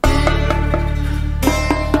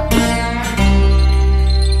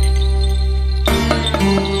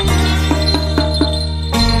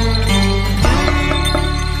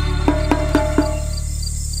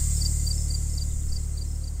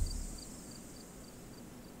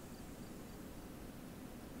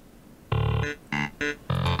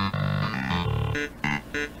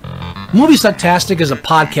Movie Sucktastic is a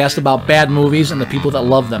podcast about bad movies and the people that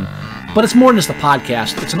love them. But it's more than just a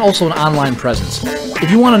podcast. It's also an online presence.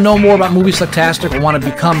 If you want to know more about Movie Sucktastic or want to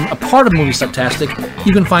become a part of Movie Sucktastic,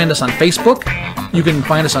 you can find us on Facebook. You can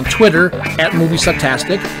find us on Twitter at Movie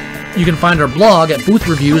Sucktastic. You can find our blog at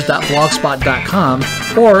boothreviews.blogspot.com.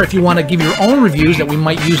 Or if you want to give your own reviews that we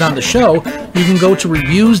might use on the show, you can go to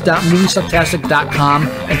reviews.moviesucktastic.com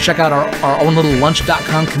and check out our own little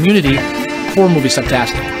lunch.com community for Movie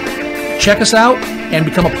Sucktastic. Check us out and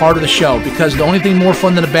become a part of the show, because the only thing more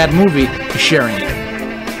fun than a bad movie is sharing it.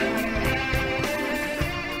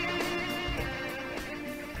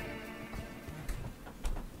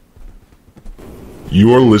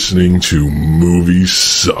 You are listening to Movie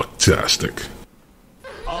Sucktastic.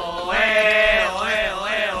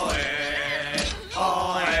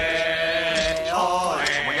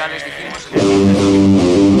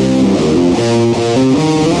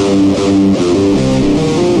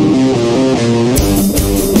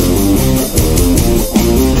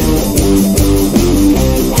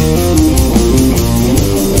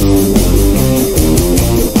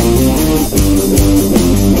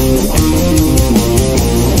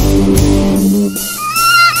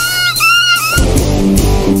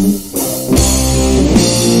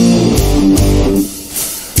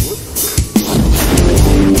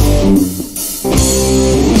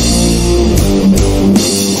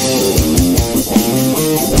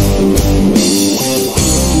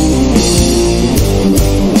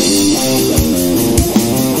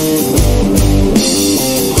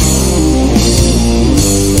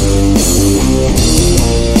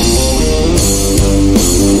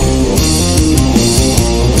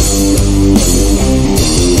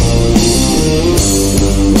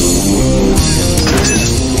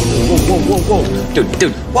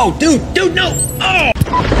 Dude, no! Oh!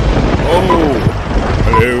 Oh!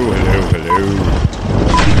 Hello.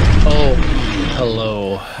 Oh,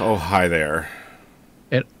 hello. Oh, hi there.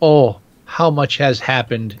 And oh, how much has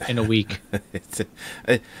happened in a week?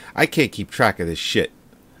 I can't keep track of this shit.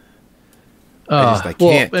 I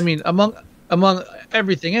can't. Well, I mean, among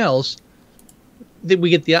everything else,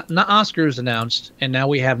 we get the Oscars announced, and now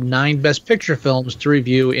we have 9 Best Picture films to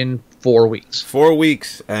review in 4 weeks. 4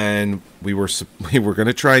 weeks, and we were going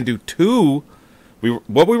to try and do 2.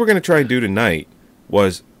 What we were going to try and do tonight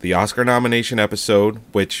was the Oscar nomination episode,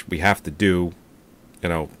 which we have to do. You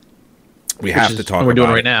know, we have to talk about. We're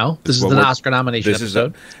doing right now. This is an Oscar nomination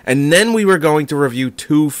episode, and then we were going to review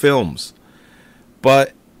 2 films,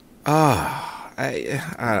 but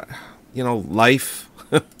life.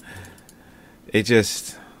 It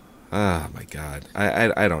just, oh my God,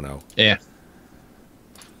 I don't know. Yeah.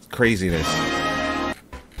 Craziness.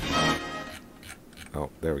 Oh,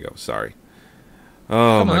 there we go. Sorry.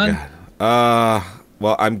 Oh Come my on. God.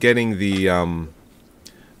 Well, I'm getting the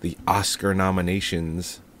Oscar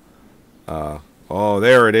nominations. Oh,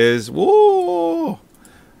 there it is. Woo!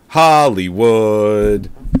 Hollywood.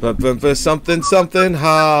 Something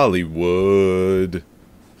Hollywood.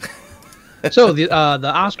 So the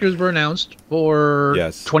Oscars were announced for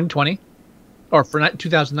 2020, or for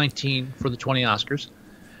 2019 for the 20 Oscars.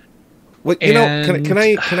 What can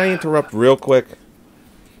I interrupt real quick?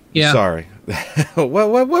 Yeah. Sorry.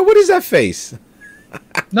 What is that face?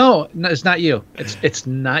 No, it's not you. It's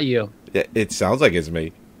not you. It sounds like it's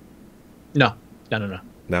me. No.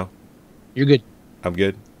 No. You're good. I'm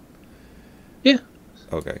good. Yeah.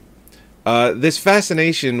 Okay. This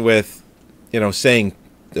fascination with, saying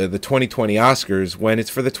the 2020 Oscars when it's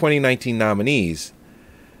for the 2019 nominees,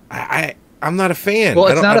 I'm not a fan. Well,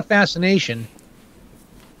 it's not a fascination.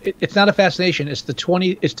 It's not a fascination. It's the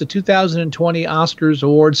 2020 Oscars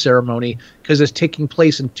award ceremony because it's taking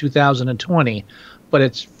place in 2020, but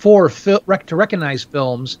it's to recognize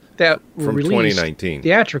films that were from released 2019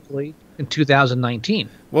 theatrically in 2019.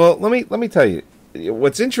 Well, let me tell you,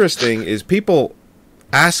 what's interesting is people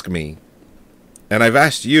ask me, and I've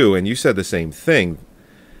asked you, and you said the same thing,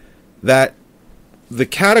 that the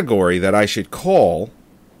category that I should call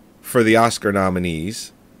for the Oscar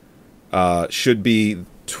nominees should be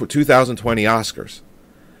 2020 Oscars.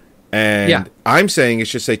 And I'm saying it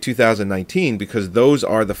should say 2019 because those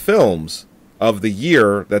are the films of the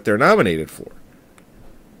year that they're nominated for.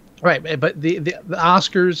 Right, but the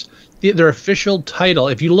Oscars, their official title,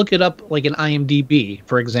 if you look it up like in IMDb,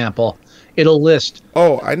 for example, it'll list...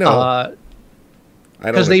 Oh, I know.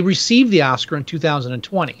 Because they received the Oscar in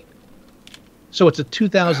 2020. So it's a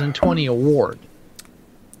 2020 award.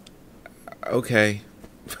 Okay.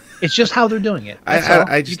 It's just how they're doing it.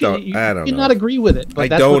 I just don't. I don't know. You not agree with it, but I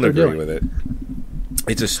that's don't what they're agree doing. with it.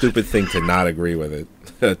 It's a stupid thing to not agree with it.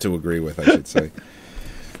 To agree with, I should say.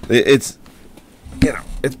 It's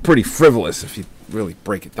it's pretty frivolous if you really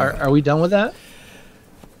break it down. Are we done with that?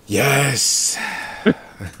 Yes.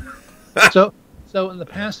 So in the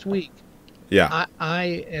past week, Yeah.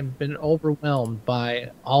 I have been overwhelmed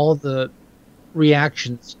by all the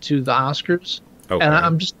reactions to the Oscars, Okay. and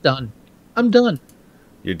I'm just done. I'm done.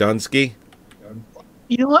 You're done, Ski?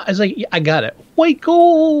 You know what? I was like, I got it. White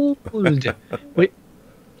gold. We're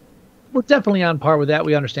definitely on par with that.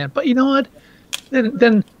 We understand. But you know what?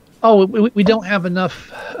 Then we don't have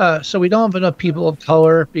enough. So we don't have enough people of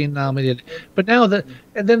color being nominated. But now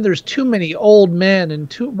and then there's too many old men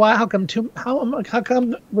and how come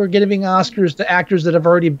we're giving Oscars to actors that have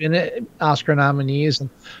already been Oscar nominees, and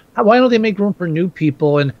why don't they make room for new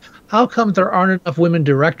people? And how come there aren't enough women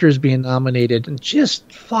directors being nominated? And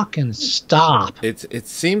just fucking stop. It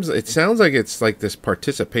sounds like it's like this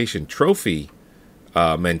participation trophy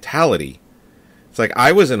mentality. It's like,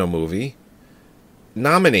 I was in a movie,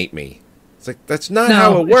 nominate me. It's like, that's not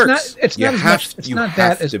how it works. It's not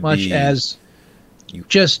as much as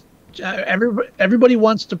everybody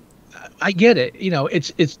wants to. I get it.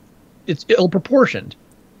 It's ill proportioned.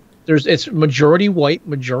 It's majority white,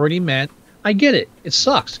 majority men. I get it. It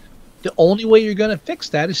sucks. The only way you're going to fix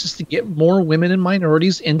that is just to get more women and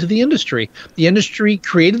minorities into the industry. The industry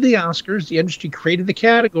created the Oscars. The industry created the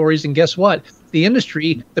categories. And guess what? The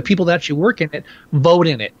industry, the people that actually work in it, vote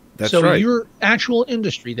in it. That's so right. your actual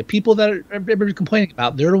industry, the people that everybody's complaining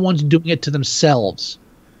about, they're the ones doing it to themselves.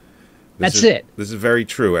 That's it. This is very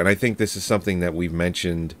true. And I think this is something that we've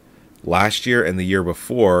mentioned last year and the year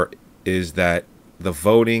before, is that the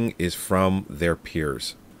voting is from their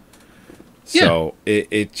peers. So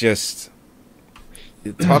it just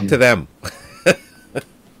talk to them.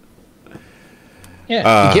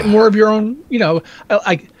 Get more of your own.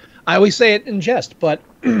 I always say it in jest, but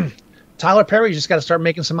Tyler Perry just got to start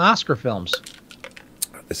making some Oscar films.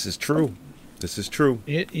 This is true.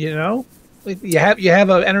 You have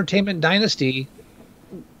an entertainment dynasty.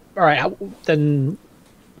 All right, then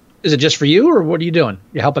is it just for you, or what are you doing?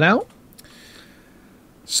 You helping out?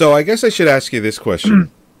 So I guess I should ask you this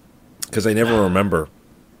question, because I never remember.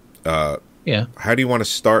 Yeah. How do you want to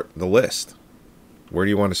start the list? Where do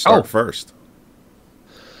you want to start first?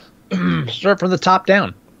 Start from the top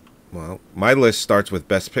down. Well, my list starts with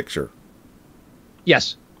Best Picture.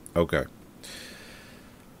 Yes. Okay.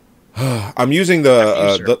 I'm using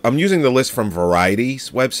the list from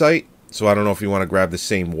Variety's website, so I don't know if you want to grab the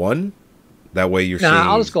same one. That way you're seeing.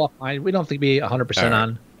 I'll just go off mine. We don't have to be 100%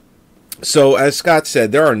 on. So, as Scott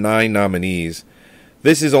said, there are 9 nominees.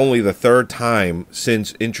 This is only the third time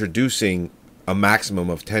since introducing a maximum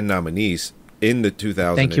of 10 nominees in the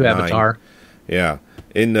 2009. Thank you, Avatar. Yeah,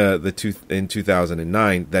 in in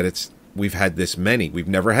 2009 that we've had this many. We've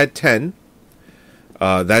never had 10.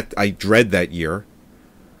 That I dread that year.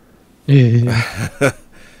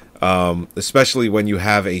 Especially when you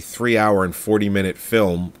have a 3-hour and 40-minute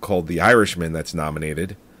film called The Irishman that's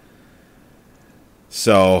nominated.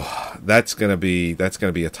 So that's gonna be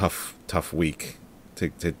a tough week.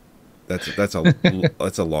 That's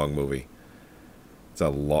a long movie. It's a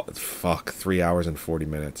lot. 3 hours and 40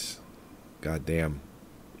 minutes. God damn.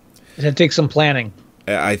 It takes some planning.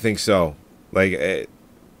 I think so. I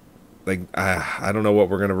don't know what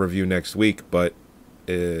we're gonna review next week, but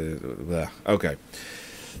okay.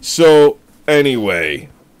 So anyway,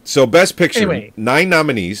 Best Picture, 9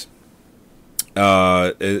 nominees.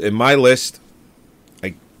 In my list,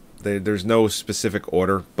 there's no specific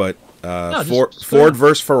order, but Ford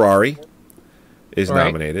vs. Ferrari is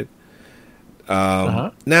nominated.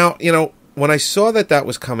 Now, when I saw that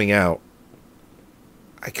was coming out,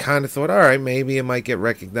 I kind of thought, all right, maybe it might get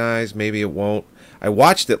recognized, maybe it won't. I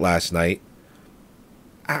watched it last night.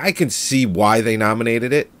 I can see why they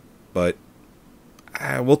nominated it, but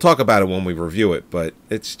we'll talk about it when we review it. But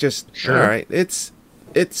it's just all right. It's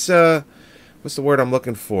what's the word I'm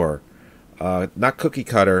looking for? Not cookie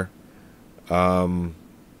cutter. Formulaic.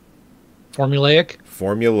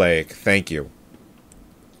 Thank you.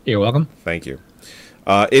 You're welcome. Thank you.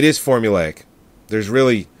 It is formulaic. There's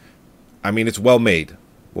really, it's well made.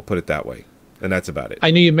 We'll put it that way, and that's about it.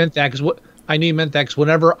 I knew you meant that because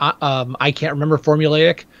whenever I can't remember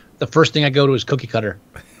formulaic, the first thing I go to is cookie cutter.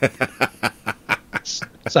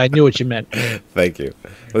 So I knew what you meant. Thank you.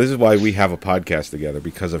 Well, this is why we have a podcast together,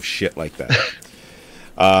 because of shit like that.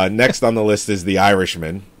 Next on the list is The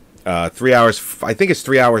Irishman. 3 hours. I think it's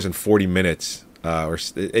 3 hours and 40 minutes. Or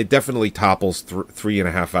it definitely topples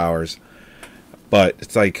 3.5 hours. But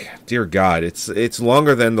it's like, dear God, it's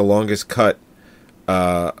longer than the longest cut,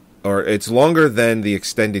 or it's longer than the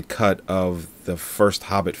extended cut of the first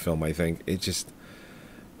Hobbit film. I think it just.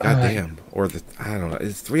 goddamn, or I don't know.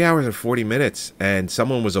 It's 3 hours and 40 minutes, and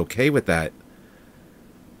someone was okay with that.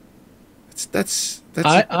 That's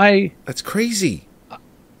crazy.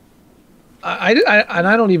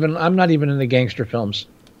 I'm not even into gangster films,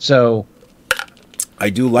 so I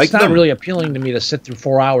do like it's not them. really appealing to me to sit through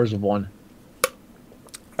 4 hours of one.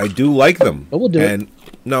 I do like them. But we'll do it.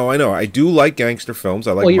 No, I know. I do like gangster films.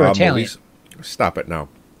 I like Well, you're mob Italian. movies. Stop it now.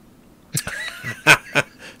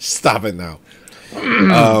 Stop it now.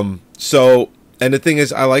 So, and the thing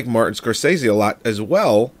is, I like Martin Scorsese a lot as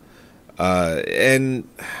well. And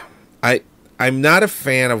I'm not a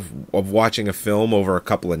fan of watching a film over a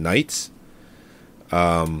couple of nights.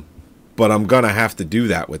 But I'm going to have to do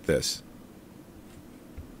that with this.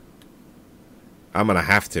 I'm going to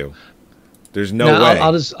have to. There's no way.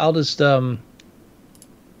 I'll just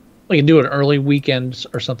we can do an early weekend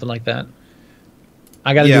or something like that.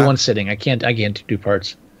 I got to do one sitting. I can't do 2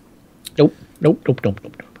 parts. Nope.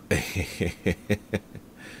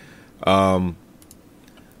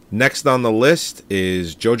 Next on the list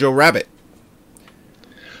is Jojo Rabbit.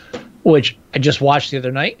 Which I just watched the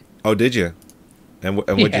other night. Oh, did you? And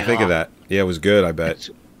what'd you think of that? Yeah, it was good, I bet. It's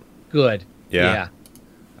good. Yeah.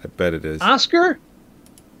 I bet it is. Oscar,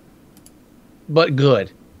 but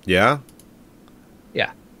good. Yeah?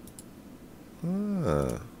 Yeah.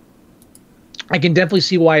 I can definitely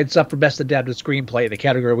see why it's up for Best Adapted Screenplay, the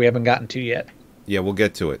category we haven't gotten to yet. Yeah, we'll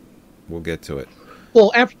get to it.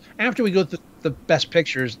 Well, after we go through the Best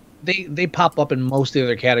Pictures, they pop up in most of the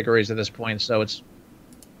other categories at this point, so it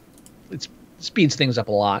speeds things up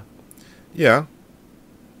a lot. Yeah.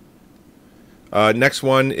 Next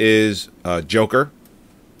one is Joker,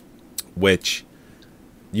 which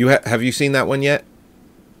have you seen that one yet?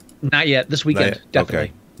 Not yet. This weekend,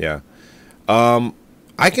 definitely. Okay. Yeah.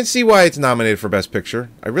 I can see why it's nominated for Best Picture.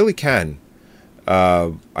 I really can.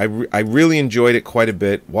 I really enjoyed it quite a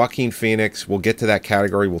bit. Joaquin Phoenix. We'll get to that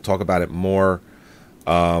category. We'll talk about it more.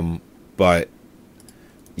 But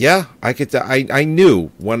yeah, I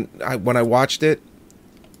knew when I watched it.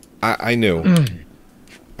 I knew.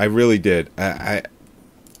 I really did. I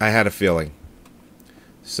had a feeling.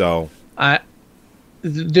 So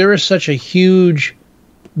there is such a huge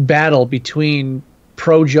battle between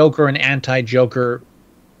pro-Joker and anti-Joker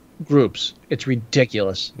groups. It's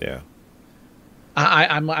ridiculous. Yeah.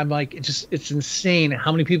 I'm like, it's insane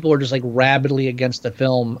how many people are just like rabidly against the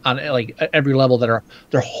film on like every level they're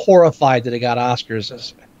horrified that it got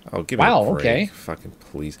Oscars. Oh, give me a break. Okay. Fucking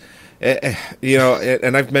please. You know,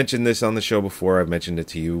 and I've mentioned this on the show before. I've mentioned it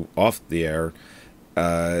to you off the air.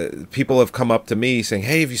 People have come up to me saying,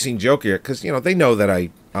 "Hey, have you seen Joker?" Because they know that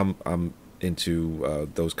I'm into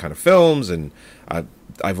those kind of films, and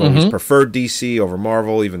I've always preferred DC over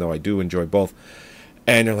Marvel, even though I do enjoy both.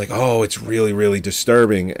 And they're like, "Oh, it's really, really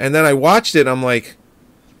disturbing." And then I watched it, and I'm like,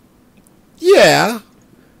 "Yeah,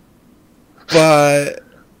 but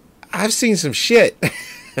I've seen some shit."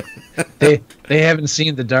 They haven't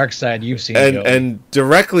seen the dark side you've seen, and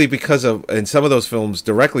directly because of in some of those films,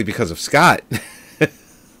 directly because of Scott.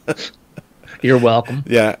 You're welcome.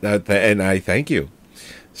 Yeah, and I thank you.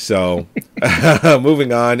 So,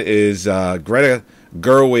 moving on is Greta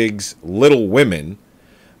Gerwig's Little Women,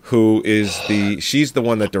 who is she's the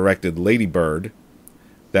one that directed Lady Bird,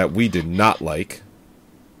 that we did not like.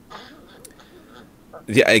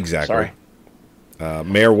 Yeah, exactly. Sorry.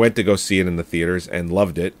 Mare went to go see it in the theaters and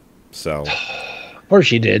loved it. So, of course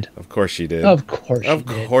she did. Of course she did. Of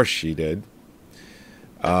course she did.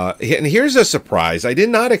 And here's a surprise. I did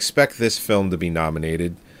not expect this film to be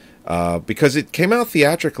nominated because it came out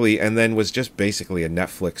theatrically and then was just basically a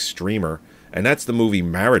Netflix streamer. And that's the movie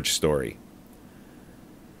Marriage Story.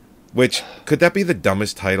 Which, could that be the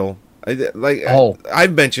dumbest title?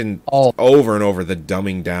 I've mentioned over and over the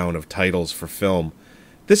dumbing down of titles for film.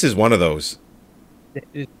 This is one of those.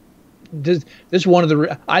 This is one of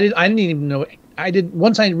the. I didn't even know.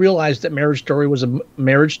 Once I realized that Marriage Story was a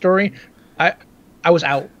marriage story, I was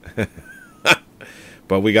out.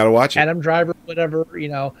 But we got to watch it. Adam Driver, whatever,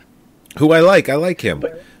 Who I like him.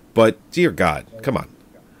 But dear God, come on.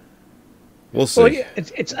 We'll see. Well,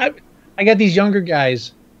 yeah, I got these younger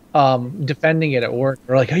guys defending it at work.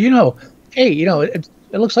 They're like,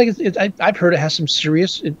 it looks like I've heard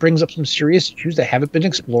it brings up some serious issues that haven't been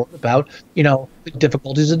explored about, the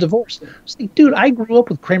difficulties of divorce. It's like, dude, I grew up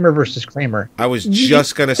with Kramer versus Kramer. I was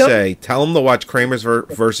just going to say, tell them to watch Kramer's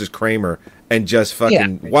versus Kramer and just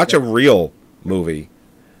fucking watch a real movie.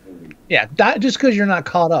 Yeah, just because you're not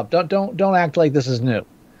caught up. Don't act like this is new.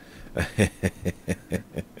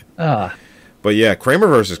 But yeah, Kramer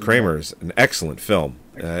versus Kramer is an excellent film.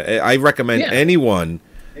 I recommend anyone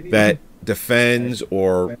that defends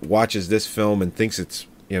or watches this film and thinks it's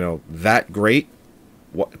that great.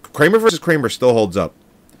 Kramer versus Kramer still holds up.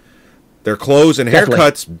 Their clothes and Definitely.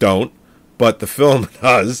 haircuts don't, but the film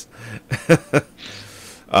does.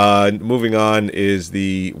 Moving on is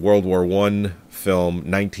the World War I film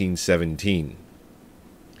 1917,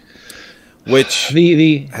 which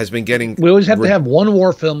has been getting. We always have to have one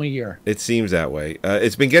war film a year. It seems that way.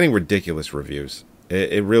 It's been getting ridiculous reviews.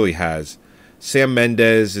 It really has. Sam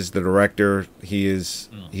Mendes is the director. He's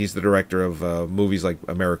the director of movies like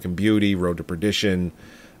American Beauty, Road to Perdition,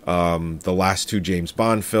 the last two James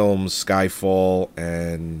Bond films, Skyfall,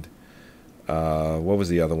 and what was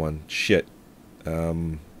the other one? Shit.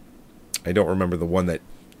 I don't remember the one that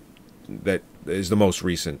is the most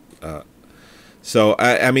recent. So,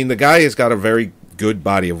 I mean, the guy has got a very good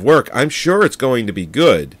body of work. I'm sure it's going to be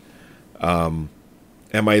good. Am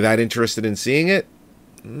I that interested in seeing it?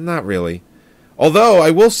 Not really. Although, I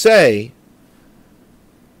will say,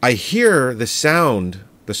 I hear the surround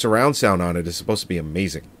sound on it is supposed to be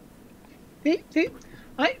amazing.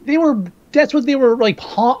 That's what they were like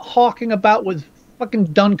hawking about with fucking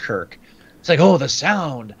Dunkirk. It's like, oh, the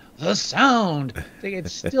sound.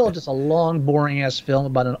 It's still just a long, boring ass film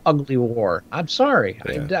about an ugly war. I'm sorry,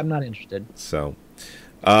 Yeah. I'm not interested. So,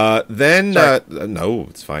 no,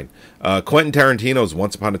 it's fine. Quentin Tarantino's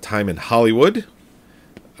Once Upon a Time in Hollywood,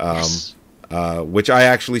 Yes. which I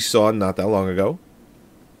actually saw not that long ago.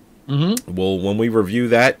 Mm-hmm. When we review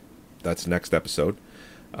that, that's next episode.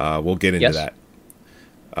 We'll get into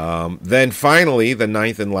that. Then finally, the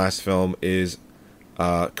ninth and last film is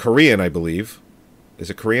Korean, I believe. Is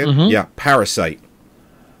it Korean? Mm-hmm. Yeah, Parasite.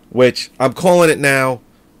 Which, I'm calling it now,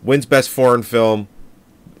 wins Best Foreign Film,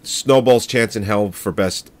 snowballs chance in hell for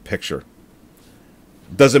Best Picture.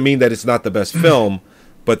 Doesn't mean that it's not the best film,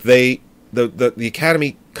 but the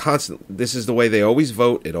Academy this is the way they always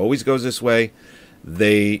vote. It always goes this way.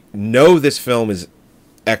 They know this film is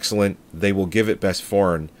excellent. They will give it Best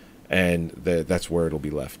Foreign, and that's where it'll be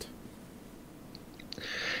left.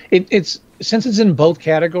 It's since it's in both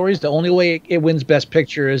categories, the only way it wins Best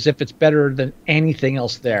Picture is if it's better than anything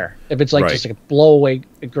else there. If it's like just like a blow away,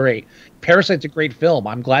 great. Parasite's a great film.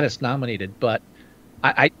 I'm glad it's nominated, but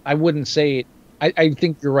I wouldn't say. I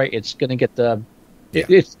think you're right. It's going to get the. Yeah.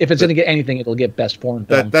 If it's going to get anything, it'll get Best Foreign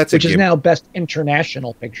Film, which is now Best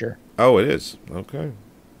International Picture. Oh, it is. Okay.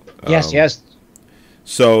 Yes.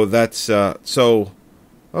 So that's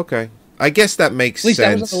okay. I guess that makes sense.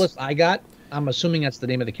 At least that was on the list I got. I'm assuming that's the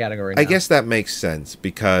name of the category now. I guess that makes sense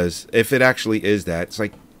because if it actually is that, it's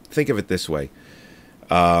like, think of it this way.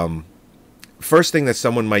 First thing that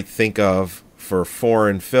someone might think of for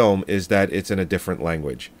foreign film is that it's in a different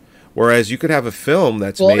language. Whereas you could have a film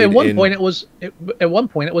that's made at one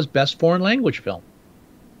point it was Best Foreign Language Film.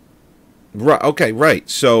 Right. Okay. Right.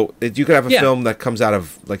 So you could have a film that comes out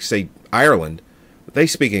of, like, say, Ireland. But they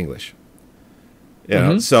speak English. You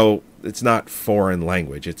know? So it's not foreign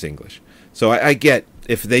language; it's English. So I get,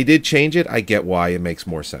 if they did change it, I get why it makes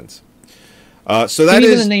more sense. So that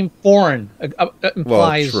even is the name foreign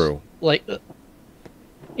implies, true. Like,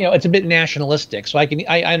 it's a bit nationalistic. So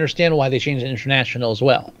I understand why they changed it international as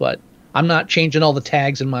well. But I'm not changing all the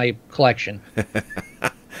tags in my collection.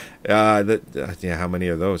 How many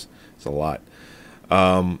are those? It's a lot.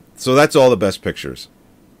 So that's all the best pictures.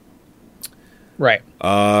 Right.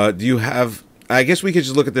 Do you have? I guess we could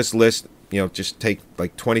just look at this list. Just take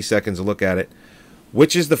like 20 seconds to look at it.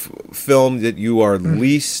 Which is the film that you are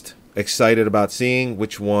least excited about seeing?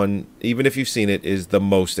 Which one, even if you've seen it, is the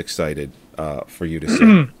most excited for you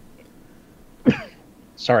to see?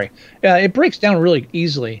 Sorry. It breaks down really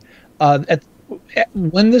easily.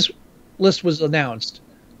 When this list was announced,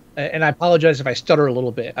 and I apologize if I stutter a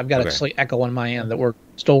little bit. I've got a slight echo on my end that we're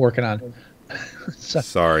still working on.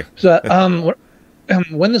 Sorry. So,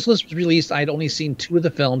 when this list was released, I'd only seen 2 of the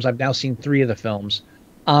films. I've now seen 3 of the films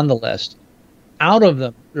on the list. Out of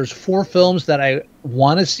them, there's 4 films that I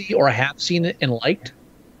want to see or have seen it and liked.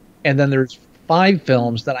 And then there's 5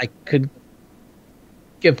 films that I could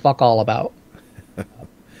give fuck all about.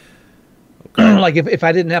 Like, if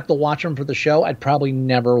I didn't have to watch them for the show, I'd probably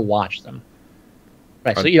never watch them.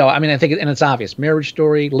 Right. So, I think, and it's obvious. Marriage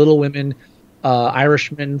Story, Little Women,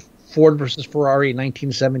 Irishman, Ford versus Ferrari,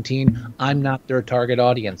 1917. I'm not their target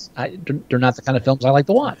audience. They're not the kind of films I like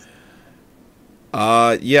to watch.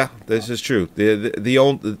 Yeah, this is true.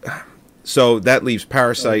 So that leaves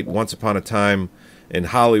Parasite, Once Upon a Time in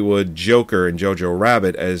Hollywood, Joker, and Jojo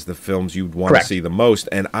Rabbit as the films you'd want to see the most.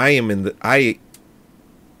 And I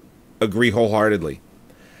agree wholeheartedly.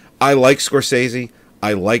 I like Scorsese.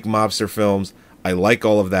 I like mobster films. I like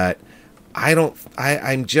all of that. I don't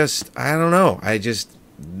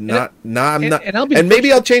know. And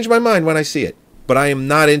maybe I'll change my mind when I see it. but I am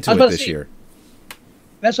not into it this year.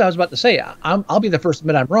 That's what I was about to say. I'll be the first to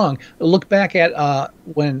admit I'm wrong. Look back at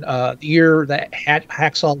when the year that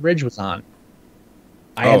Hacksaw Ridge was on.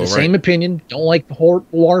 I had the same opinion. Don't like the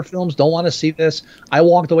horror films. Don't want to see this. I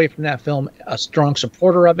walked away from that film a strong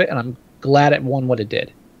supporter of it, and I'm glad it won what it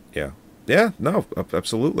did. Yeah. No,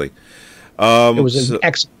 absolutely. It was an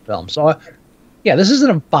excellent film. So, this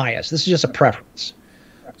isn't a bias. This is just a preference.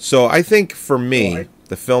 So I think for me,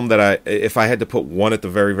 the film that if I had to put one at the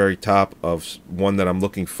very, very top of one that I'm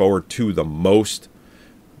looking forward to the most,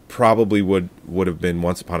 probably would have been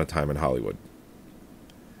Once Upon a Time in Hollywood.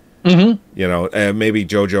 Mm-hmm. Maybe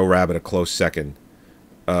Jojo Rabbit a close second.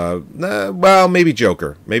 Well, maybe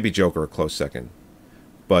Joker. Maybe Joker a close second.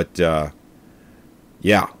 But,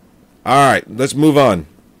 yeah. All right, let's move on.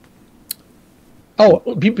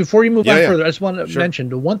 Oh, before you move on further, I just want to mention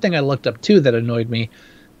the one thing I looked up, too, that annoyed me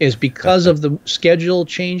is because of the schedule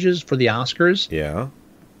changes for the Oscars. Yeah.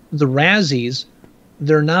 The Razzies,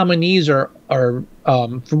 their nominees are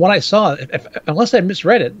from what I saw, unless I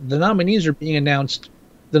misread it, the nominees are being announced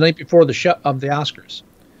the night before the show of the Oscars.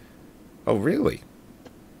 Oh, really?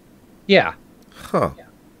 Yeah. Huh. Yeah.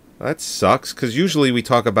 That sucks, because usually we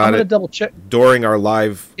talk about it double check during our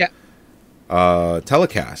live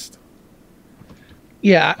telecast.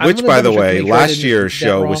 Yeah. Which, by the way, last year's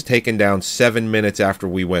show was taken down 7 minutes after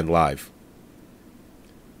we went live.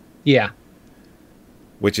 Yeah.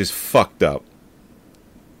 Which is fucked up.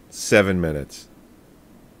 7 minutes.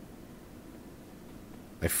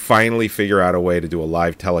 I finally figure out a way to do a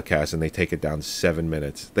live telecast, and they take it down 7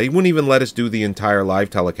 minutes. They wouldn't even let us do the entire live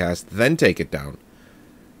telecast, then take it down.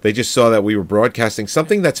 They just saw that we were broadcasting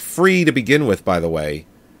something that's free to begin with, by the way.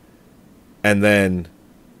 And then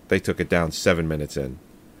they took it down 7 minutes in.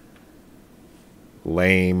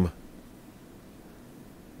 Lame.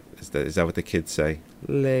 Is that what the kids say?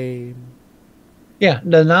 Lame. Yeah,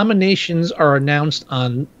 the nominations are announced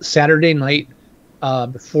on Saturday night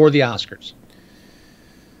before the Oscars.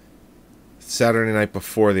 Saturday night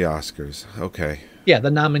before the Oscars. Okay. Yeah,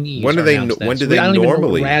 the nominees. When do they normally? I don't even know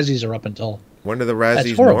when the Razzies are up until. When are the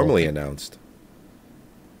Razzies normally announced?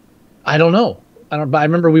 I don't know. But I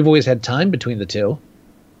remember we've always had time between the two.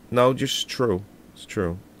 No, just true. It's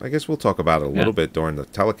true. I guess we'll talk about it a little bit during the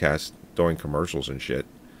telecast, during commercials and shit.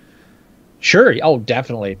 Sure. Oh,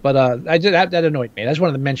 definitely. But that annoyed me. I just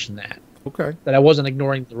wanted to mention that. Okay. That I wasn't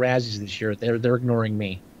ignoring the Razzies this year. They're ignoring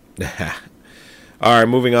me. All right,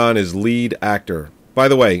 moving on is lead actor. By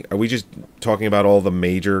the way, are we just talking about all the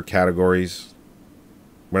major categories?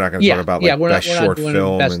 We're not going to talk about best short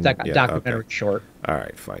film, best documentary short. All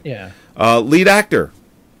right, fine. Yeah. Lead actor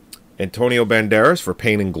Antonio Banderas for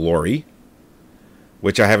Pain and Glory,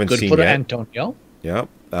 which I haven't seen yet. Good for Antonio. Yeah.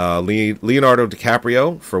 Leonardo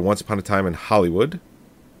DiCaprio for Once Upon a Time in Hollywood.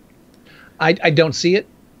 I don't see it.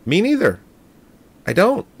 Me neither. I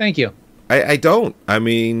don't. Thank you. I don't. I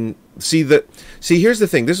mean, here's the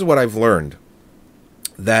thing. This is what I've learned.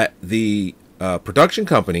 That the production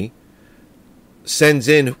company sends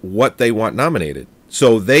in what they want nominated.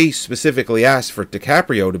 So they specifically asked for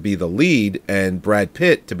DiCaprio to be the lead and Brad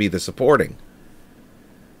Pitt to be the supporting.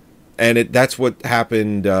 And that's what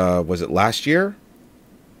happened, was it last year?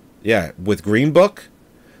 Yeah, with Green Book.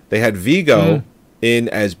 They had Viggo in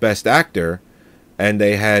as Best Actor, and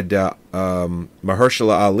they had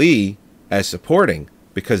Mahershala Ali as supporting,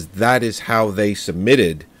 because that is how they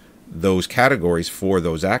submitted those categories for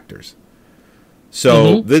those actors.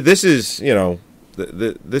 So this is,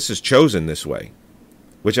 this is chosen this way,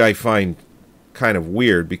 which I find kind of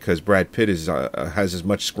weird, because Brad Pitt has as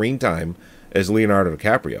much screen time as Leonardo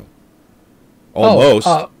DiCaprio. Almost.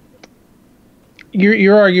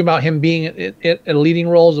 You're arguing about him being a leading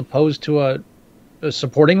role as opposed to a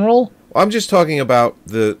supporting role? I'm just talking about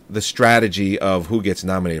the strategy of who gets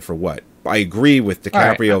nominated for what. I agree with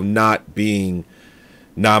DiCaprio not being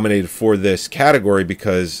nominated for this category,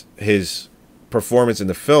 because his performance in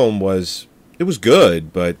the film was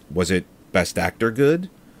good, but was it Best Actor good?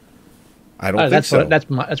 I don't think so.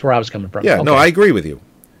 That's where I was coming from. Yeah, no, I agree with you.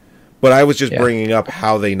 But I was just bringing up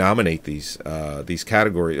how they nominate these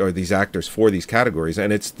categories, or these actors for these categories,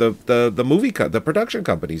 and it's the the production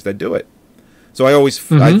companies that do it. So I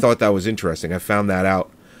always I thought that was interesting. I found that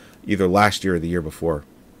out either last year or the year before.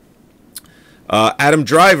 Adam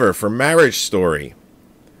Driver for Marriage Story.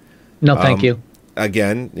 No, thank you.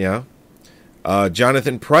 Again, yeah.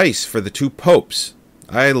 Jonathan Pryce for The Two Popes.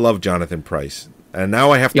 I love Jonathan Pryce, and now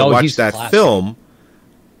I have to watch that film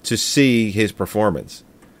to see his performance,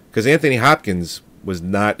 because Anthony Hopkins is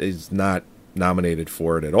not nominated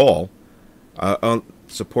for it at all.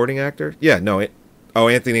 Supporting actor? Yeah, no. Oh,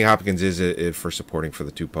 Anthony Hopkins is for supporting for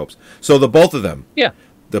the two popes. So the both of them. Yeah.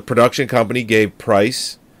 The production company gave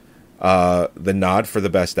Price the nod for the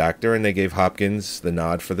best actor, and they gave Hopkins the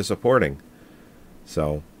nod for the supporting.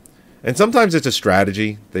 So, and sometimes it's a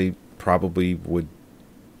strategy. They probably would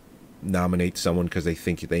nominate someone because they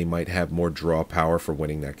think they might have more draw power for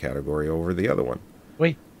winning that category over the other one.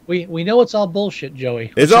 We know it's all bullshit,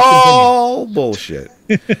 Joey. It's all bullshit.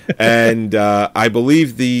 And I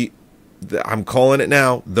believe I'm calling it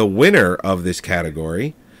now, the winner of this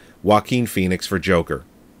category, Joaquin Phoenix for Joker,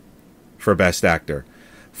 for Best Actor.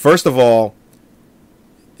 First of all,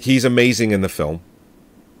 he's amazing in the film.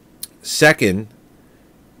 Second,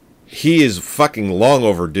 he is fucking long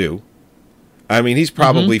overdue. I mean, he's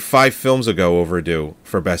probably 5 films ago overdue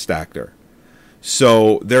for Best Actor.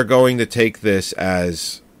 So they're going to take this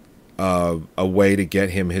as a way to get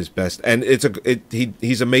him his best, and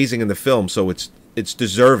he's amazing in the film, so it's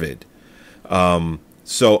deserved.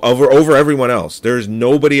 So over everyone else, there's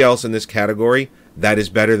nobody else in this category that is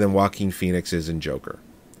better than Joaquin Phoenix is in Joker.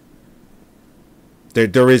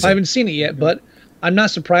 There isn't. I haven't seen it yet, but I'm not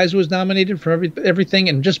surprised it was nominated for everything,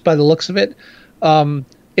 and just by the looks of it,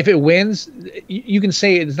 if it wins, you can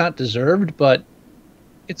say it's not deserved, but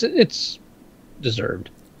it's deserved.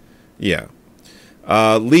 Yeah.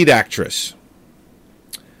 Lead actress: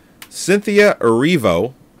 Cynthia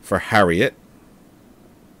Erivo for Harriet,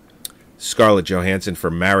 Scarlett Johansson for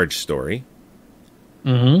Marriage Story,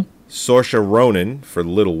 Saoirse Ronan for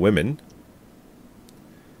Little Women,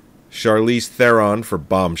 Charlize Theron for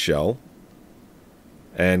Bombshell,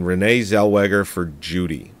 and Renee Zellweger for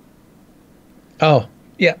Judy. Oh,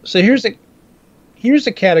 yeah. So here's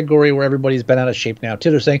a category where everybody's been out of shape now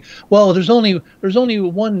too. They're saying, well, there's only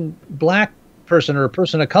one black person or a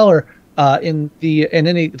person of color in the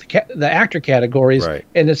actor categories, right,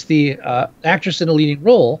 and it's the actress in a leading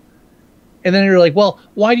role. And then you're like, well,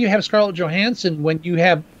 why do you have Scarlett Johansson when you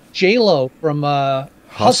have J-Lo from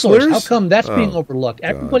Hustlers? How come that's being overlooked? God.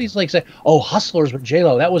 Everybody's like saying, "Oh, Hustlers with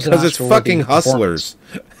J-Lo." That was because it's fucking Hustlers.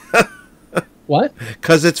 What?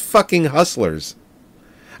 Because it's fucking Hustlers.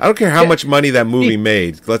 I don't care how much money that movie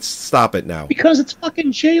made. Let's stop it now. Because it's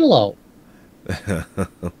fucking J-Lo. Oh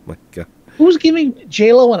my God. Who's giving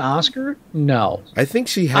J-Lo an Oscar? No. I think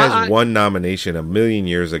she has one nomination a million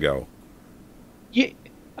years ago. Yeah,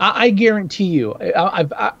 I guarantee you.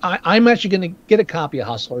 I'm actually going to get a copy of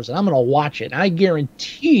Hustlers, and I'm going to watch it. And I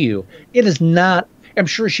guarantee you it is not... I'm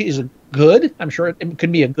sure she is good. I'm sure it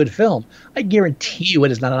could be a good film. I guarantee you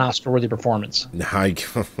it is not an Oscar-worthy performance.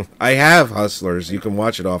 I have Hustlers. You can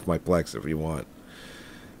watch it off my Plex if you want.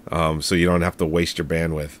 So you don't have to waste your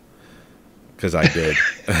bandwidth. Because I did.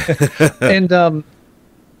 And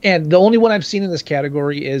the only one I've seen in this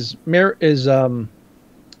category is no,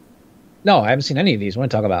 I haven't seen any of these. What am I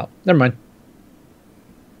talking about? Never mind.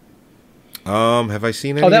 Have I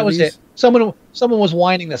seen any? Oh, that of was these? it. Someone was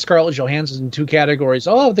whining that Scarlett Johansson's in 2 categories.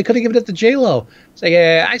 Oh, they could have given it to J-Lo. It's like,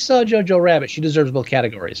 yeah, I saw Jojo Rabbit. She deserves both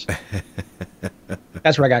categories.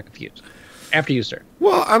 That's where I got confused. After you, sir.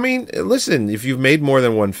 Well, I mean, listen, if you've made more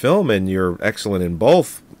than one film and you're excellent in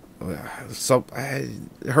both, so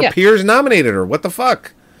her peers nominated her. What the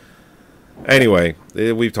fuck? Anyway,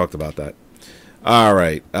 we've talked about that. All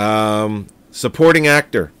right. Supporting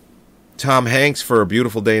actor: Tom Hanks for A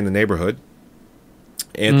Beautiful Day in the Neighborhood,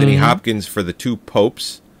 Anthony Hopkins for The Two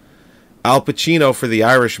Popes, Al Pacino for The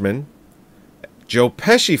Irishman, Joe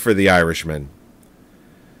Pesci for The Irishman,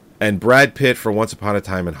 and Brad Pitt for Once Upon a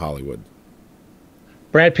Time in Hollywood.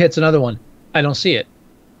 Brad Pitt's another one. I don't see it.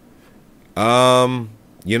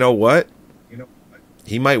 You know what?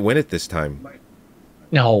 He might win it this time.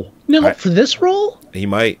 No, for this role? He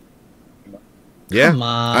might. Yeah. Come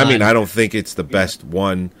on. I mean, I don't think it's the best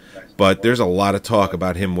one, but there's a lot of talk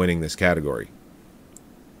about him winning this category.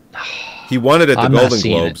 He won it at the Golden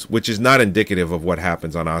Globes, which is not indicative of what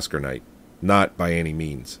happens on Oscar night. Not by any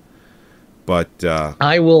means. But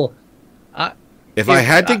I will. If I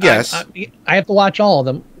had to guess, I have to watch all of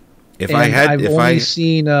them. I've only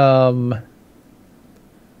seen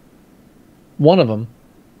one of them.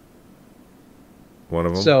 One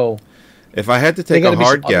of them. So, if I had to take a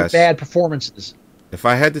hard guess, bad performances. If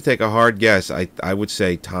I had to take a hard guess, I would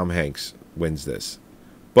say Tom Hanks wins this,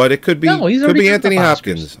 but it could be Anthony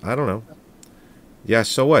Hopkins. I don't know. Yeah,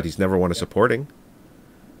 so what? He's never won a supporting.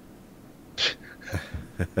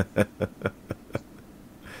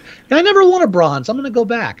 I never won a bronze. I'm going to go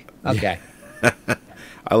back. Okay.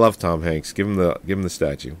 I love Tom Hanks. Give him the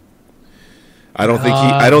statue. I don't think he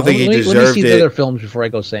deserved let me see it. The other films before I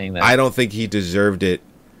go saying that. I don't think he deserved it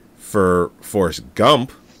for Forrest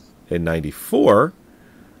Gump in '94.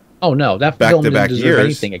 Oh no, that film didn't deserve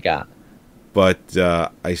anything it got. But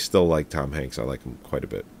I still like Tom Hanks. I like him quite a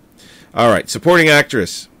bit. All right, supporting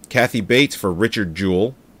actress Kathy Bates for Richard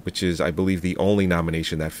Jewell, which is, I believe, the only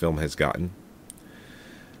nomination that film has gotten.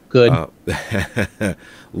 Good.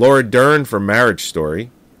 Laura Dern for Marriage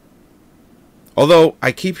Story. Although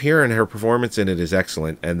I keep hearing her performance in it is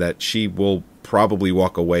excellent, and that she will probably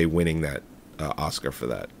walk away winning that Oscar for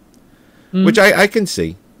that, which I can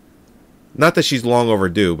see. Not that she's long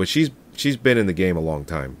overdue, but she's been in the game a long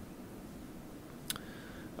time.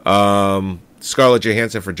 Scarlett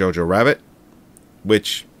Johansson for Jojo Rabbit,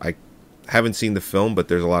 which I haven't seen the film, but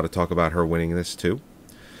there's a lot of talk about her winning this too.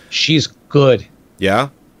 She's good. Yeah?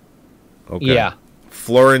 Okay. Yeah.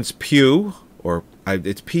 Florence Pugh, or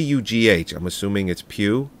it's P-U-G-H. I'm assuming it's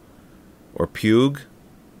Pugh or Pugh.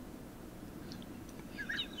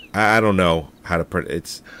 I don't know how to pronounce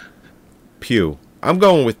it's Pugh. I'm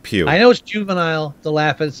going with Pugh. I know it's juvenile to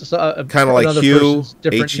laugh at. Kind of like Hugh,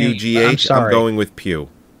 H-U-G-H. I'm going with Pugh.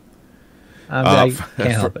 I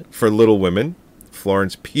can't help it. For Little Women,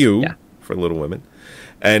 Florence Pugh for Little Women,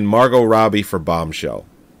 and Margot Robbie for Bombshell.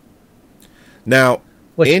 Now,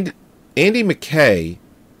 Andy McKay,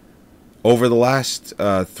 over the last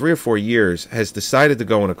 3 or 4 years, has decided to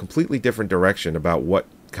go in a completely different direction about what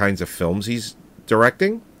kinds of films he's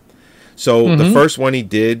directing. So the first one he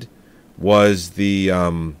did was the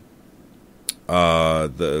film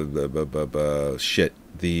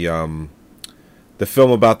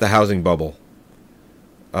about the housing bubble.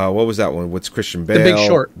 What was that one? What's Christian Bale? The Big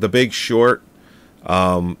Short. The Big Short.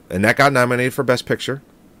 And that got nominated for Best Picture.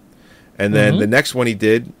 And then the next one he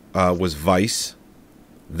did was Vice.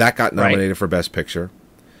 That got nominated for Best Picture.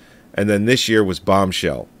 And then this year was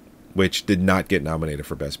Bombshell, which did not get nominated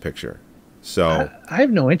for Best Picture. So I have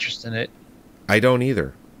no interest in it. I don't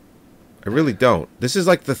either. I really don't. This is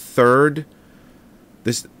like the third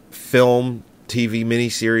this film, TV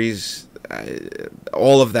miniseries,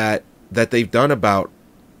 all of that they've done about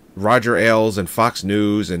Roger Ailes and Fox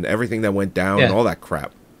News and everything that went down and all that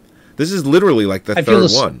crap. This is literally like the third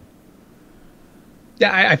one.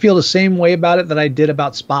 Yeah, I feel the same way about it that I did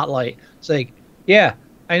about Spotlight. It's like, yeah,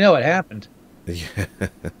 I know it happened. Yeah.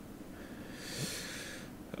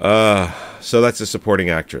 So that's a supporting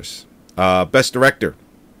actress. Best director.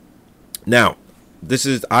 Now, this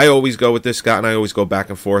is, I always go with this, Scott, and I always go back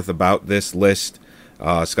and forth about this list.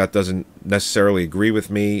 Scott doesn't necessarily agree with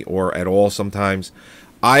me or at all sometimes.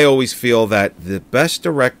 I always feel that the best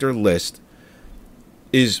director list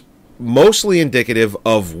is mostly indicative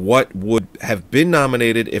of what would have been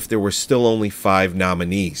nominated if there were still only 5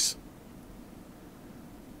 nominees.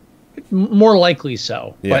 More likely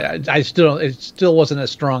so, Yeah. but it still wasn't a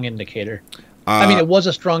strong indicator. I mean, it was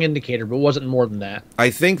a strong indicator, but it wasn't more than that.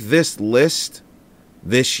 I think this list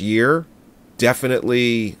this year,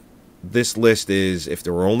 definitely, this list is, if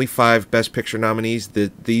there were only 5 Best Picture nominees,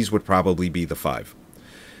 these would probably be the 5.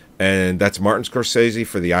 And that's Martin Scorsese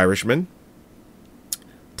for The Irishman,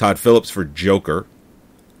 Todd Phillips for Joker,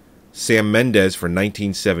 Sam Mendes for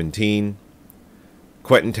 1917,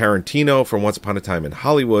 Quentin Tarantino for Once Upon a Time in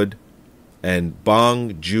Hollywood, and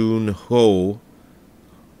Bong Joon-ho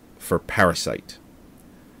for Parasite.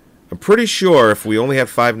 I'm pretty sure if we only had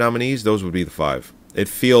 5 nominees, those would be the 5. It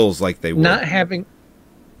feels like they would. Not having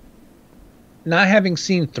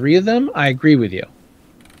seen 3 of them, I agree with you.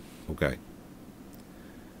 Okay.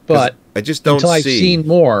 But I just don't until I've seen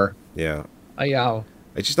more. Yeah. I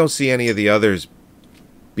just don't see any of the others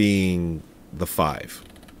being the 5.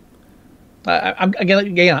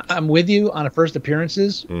 I'm with you on the first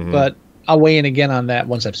appearances, but I'll weigh in again on that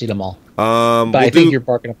once I've seen them all. But I think you're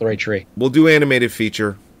barking up the right tree. We'll do animated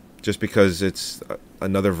feature, just because it's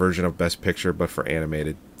another version of Best Picture, but for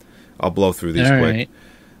animated. I'll blow through these quick.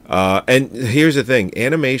 Right. And here's the thing.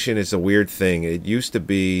 Animation is a weird thing. It used to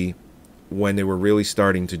be, when they were really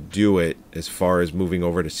starting to do it, as far as moving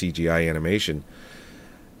over to CGI animation,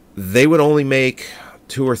 they would only make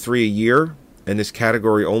 2 or 3 a year, and this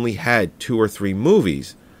category only had 2 or 3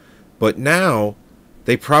 movies. But now,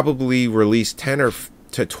 they probably release 10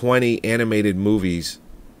 to 20 animated movies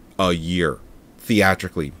a year,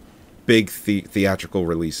 theatrically. Big theatrical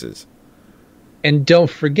releases. And don't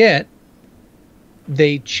forget,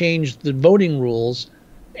 they changed the voting rules.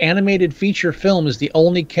 Animated feature film is the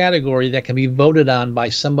only category that can be voted on by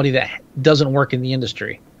somebody that doesn't work in the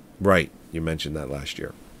industry. Right. You mentioned that last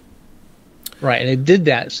year. Right, and they did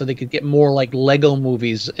that so they could get more like Lego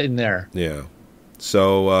movies in there. Yeah.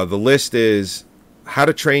 So the list is How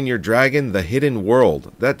to Train Your Dragon: The Hidden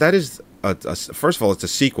World. That is first of all, it's a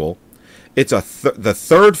sequel. It's the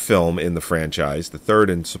third film in the franchise, the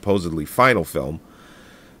third and supposedly final film.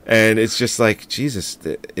 And it's just like, Jesus,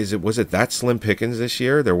 was it that slim pickings this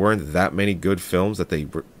year? There weren't that many good films that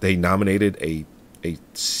they nominated a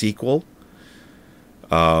sequel.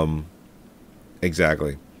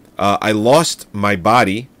 Exactly. I Lost My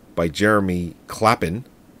Body by Jeremy Clapham.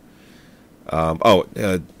 How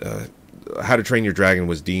to Train Your Dragon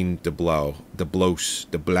was Dean DeBlois.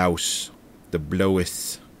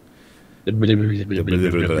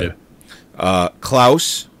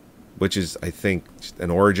 Klaus, which is, I think,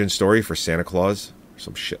 an origin story for Santa Claus, or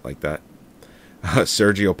some shit like that.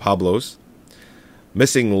 Sergio Pablos.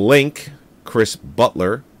 Missing Link, Chris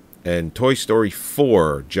Butler. And Toy Story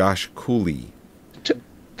 4, Josh Cooley.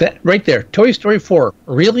 That right there, Toy Story 4.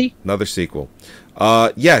 Really? Another sequel.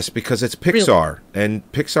 Yes, because it's Pixar, and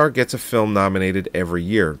Pixar gets a film nominated every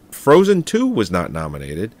year. Frozen 2 was not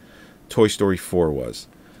nominated. Toy Story 4 was.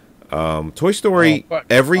 Toy Story,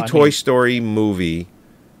 Toy Story movie,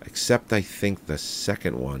 except I think the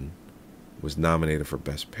second one, was nominated for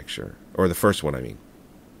Best Picture. Or the first one, I mean.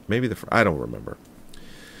 Maybe I don't remember.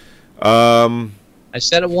 I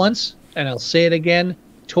said it once, and I'll say it again.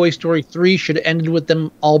 Toy Story 3 should have ended with them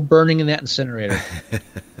all burning in that incinerator.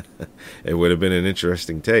 It would have been an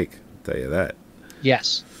interesting take, I'll tell you that.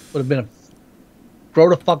 Yes. Would have been grow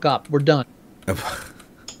the fuck up. We're done.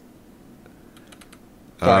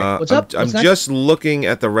 Sorry. What's up? I'm just looking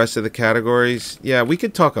at the rest of the categories. Yeah, we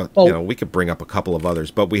could talk, we could bring up a couple of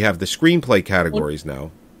others, but we have the screenplay categories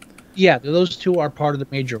now. Yeah, those two are part of the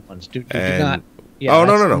major ones. Do not... Yeah,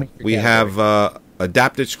 no. We have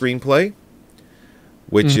adapted screenplay,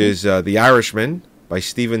 which is The Irishman by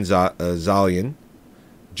Steven Zaillian,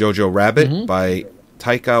 Jojo Rabbit by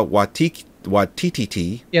Taika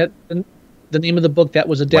Waititi. Yeah, the name of the book that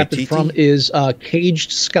was adapted from is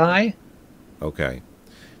Caged Sky. Okay.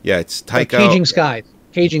 Yeah, it's Taika...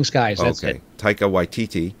 Caging Skies, that's okay. it. Taika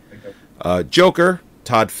Waititi. Joker,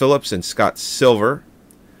 Todd Phillips and Scott Silver.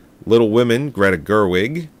 Little Women, Greta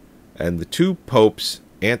Gerwig. And The Two Popes,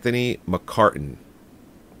 Anthony McCartan.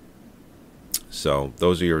 So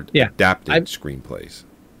those are your adapted screenplays.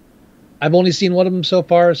 I've only seen one of them so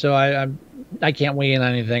far, so I can't weigh in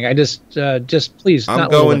on anything. I just please. I'm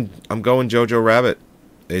going Jojo Rabbit.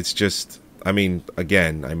 It's just, I mean,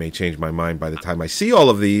 again, I may change my mind by the time I see all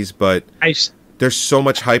of these, but there's so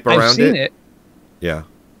much hype around it. I've seen it. Yeah.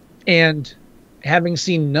 And having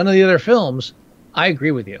seen none of the other films, I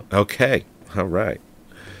agree with you. Okay. All right.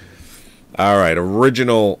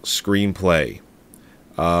 Original screenplay.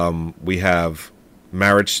 We have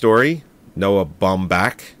Marriage Story, Noah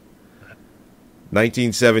Baumbach.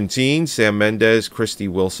 1917, Sam Mendes, Christy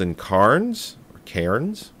Wilson Cairns.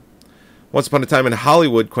 Once Upon a Time in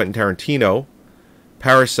Hollywood, Quentin Tarantino.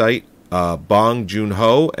 Parasite, Bong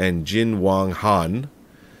Joon-ho and Jin Wong Han.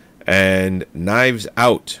 And Knives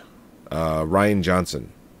Out, Rian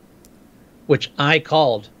Johnson. Which I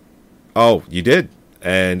called. Oh, you did?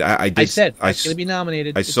 And I did. I said it's going to be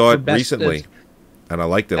nominated. I saw it recently, and I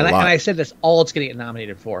liked it a lot. And I said that's all it's going to get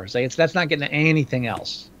nominated for. It's like that's not getting anything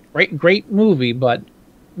else. Great movie, but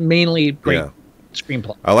mainly great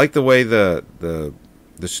screenplay. I like the way the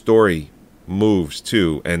story moves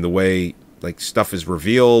too, and the way like stuff is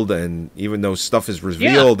revealed. And even though stuff is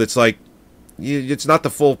revealed, it's like it's not the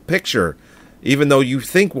full picture. Even though you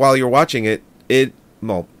think while you're watching it.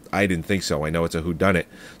 I didn't think so. I know it's a whodunit.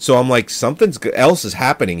 So I'm like, something else is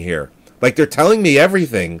happening here. Like, they're telling me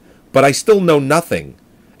everything, but I still know nothing.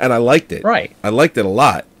 And I liked it. Right. I liked it a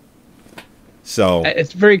lot. So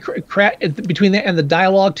it's very between that and the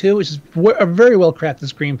dialogue, too. It's a very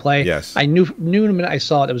well-crafted screenplay. Yes. I knew the minute I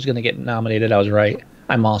saw it was going to get nominated. I was right.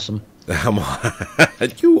 I'm awesome.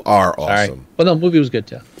 You are awesome. Sorry. But no, the movie was good,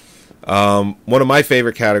 too. One of my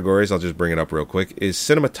favorite categories, I'll just bring it up real quick, is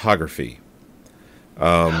cinematography.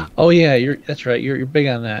 That's right. You're big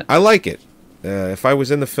on that. I like it. If I was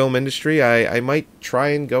in the film industry, I might try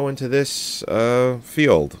and go into this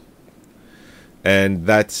field. And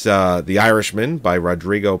that's The Irishman by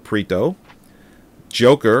Rodrigo Prieto.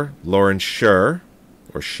 Joker, Lawrence Sher.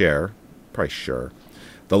 Probably Sher.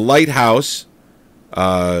 The Lighthouse,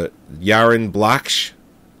 Yaron Blaksh.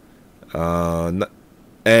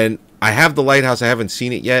 And I have The Lighthouse. I haven't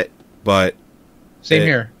seen it yet, but same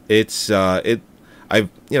here.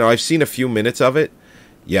 I've seen a few minutes of it.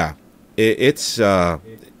 Yeah, it's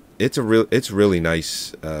really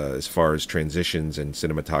nice as far as transitions and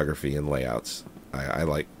cinematography and layouts. I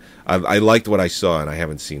liked what I saw, and I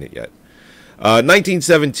haven't seen it yet.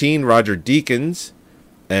 1917, Roger Deakins,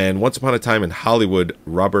 and Once Upon a Time in Hollywood,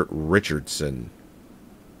 Robert Richardson.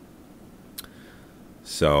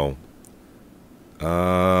 So,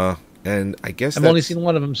 and I guess I've only seen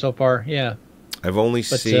one of them so far. Yeah. I've only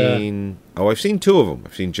seen... I've seen two of them.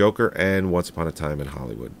 I've seen Joker and Once Upon a Time in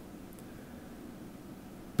Hollywood.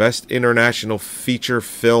 Best International Feature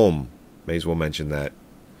Film. May as well mention that.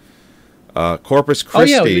 Corpus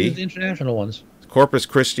Christi. Oh, yeah, we did the international ones. Corpus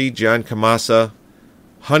Christi, John Kamasa,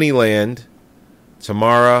 Honeyland,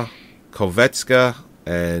 Tamara Kovetska,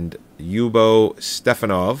 and Yubo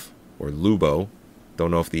Stefanov, or Lubo. Don't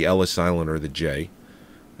know if the L is silent or the J,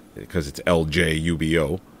 because it's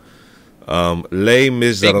LJUBO. Les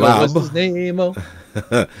Miserables.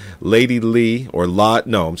 Lady Lee, or Lod.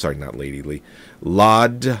 No, I'm sorry, not Lady Lee.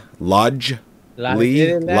 Lodge Lee.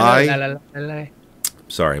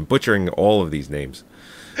 Sorry, I'm butchering all of these names.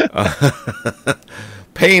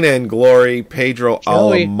 Pain and Glory, Pedro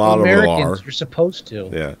Almodovar. Americans, you're supposed to.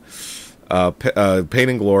 Yeah. Pain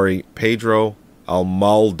and Glory, Pedro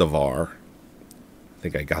Almodovar. I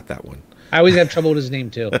think I got that one. I always have trouble with his name,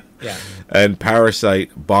 too. Yeah. And Parasite,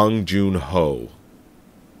 Bong Joon-ho.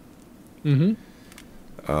 Mm-hmm.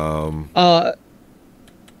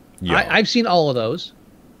 Yeah. I've seen all of those.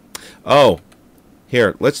 Oh,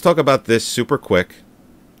 here, let's talk about this super quick.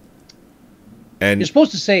 And you're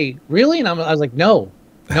supposed to say, really? And I was like, no,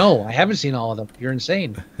 I haven't seen all of them. You're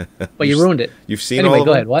insane. But you ruined it. You've seen anyway, all of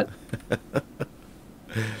go them?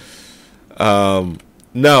 Ahead, what?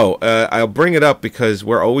 No, I'll bring it up because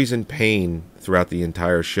we're always in pain throughout the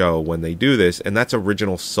entire show when they do this, and that's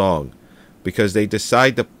original song. Because they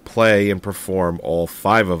decide to play and perform all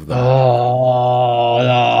 5 of them. Oh,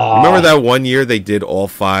 no. Remember that one year they did all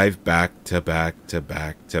 5 back to back to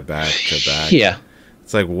back to back to back? Yeah.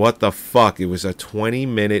 It's like, what the fuck? It was a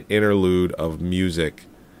 20-minute interlude of music.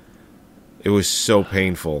 It was so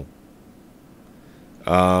painful.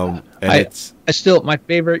 And I still, my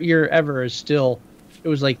favorite year ever is still, it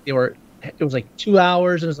was like 2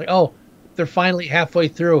 hours, and it's like, oh, they're finally halfway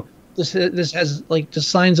through. This has like the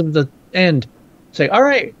signs of the end. It's like, all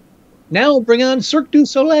right, now bring on Cirque du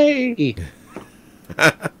Soleil.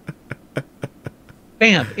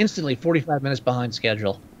 Bam! Instantly, 45 minutes behind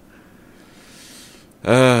schedule.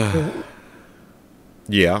 Yeah.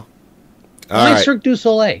 Why Cirque du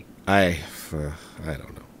Soleil? I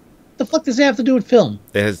don't know. The fuck does that have to do with film?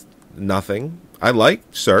 It has nothing. I like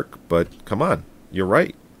Cirque, but come on, you're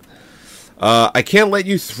right. I Can't Let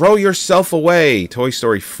You Throw Yourself Away, Toy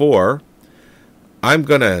Story 4. I'm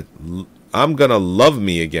gonna Love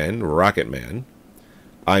Me Again, Rocket Man.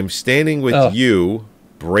 I'm Standing With You,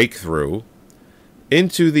 Breakthrough.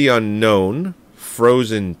 Into the Unknown,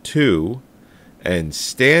 Frozen 2, and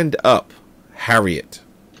Stand Up, Harriet.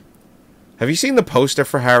 Have you seen the poster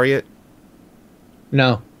for Harriet?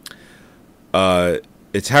 No.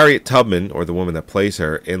 It's Harriet Tubman, or the woman that plays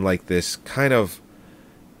her, in like this kind of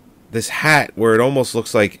this hat where it almost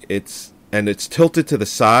looks like it's tilted to the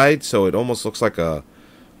side, so it almost looks like an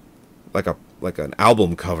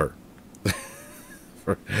album cover.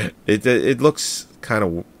 It looks kind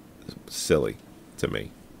of silly to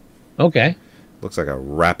me. Okay. Looks like a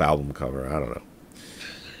rap album cover. I don't know.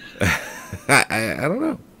 I don't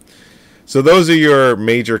know. So those are your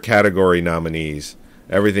major category nominees.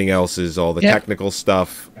 Everything else is all the technical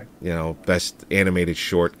stuff, best animated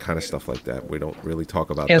short, kind of stuff like that. We don't really talk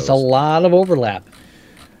about those. It's a lot of overlap.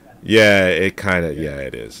 Yeah,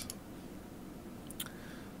 it is.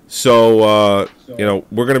 So,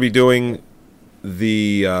 we're going to be doing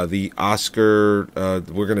the Oscar,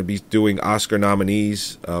 we're going to be doing Oscar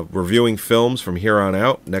nominees, reviewing films from here on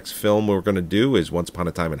out. Next film we're going to do is Once Upon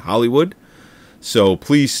a Time in Hollywood. So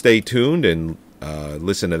please stay tuned and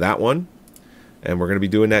listen to that one. And we're going to be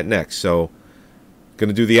doing that next. So, going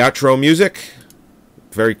to do the outro music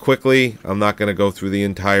very quickly. I'm not going to go through the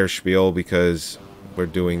entire spiel because we're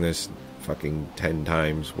doing this fucking 10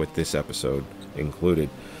 times with this episode included.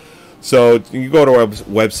 So, you go to our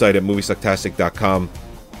website at moviesucktastic.com.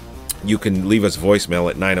 You can leave us voicemail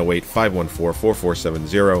at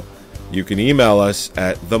 908-514-4470. You can email us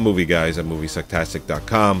at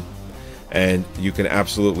themovieguys@moviesucktastic.com. And you can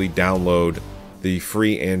absolutely download the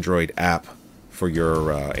free Android app for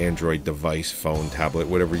your Android device, phone, tablet,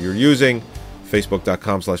 whatever you're using.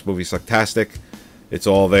 Facebook.com/moviesucktastic. It's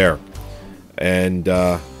all there. And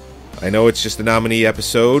I know it's just a nominee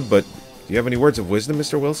episode, but do you have any words of wisdom,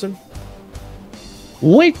 Mr. Wilson?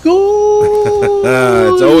 Wait,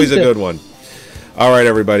 good. It's always a good one. All right,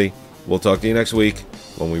 everybody. We'll talk to you next week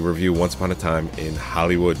when we review Once Upon a Time in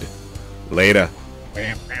Hollywood. Later.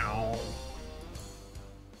 Bam, bam.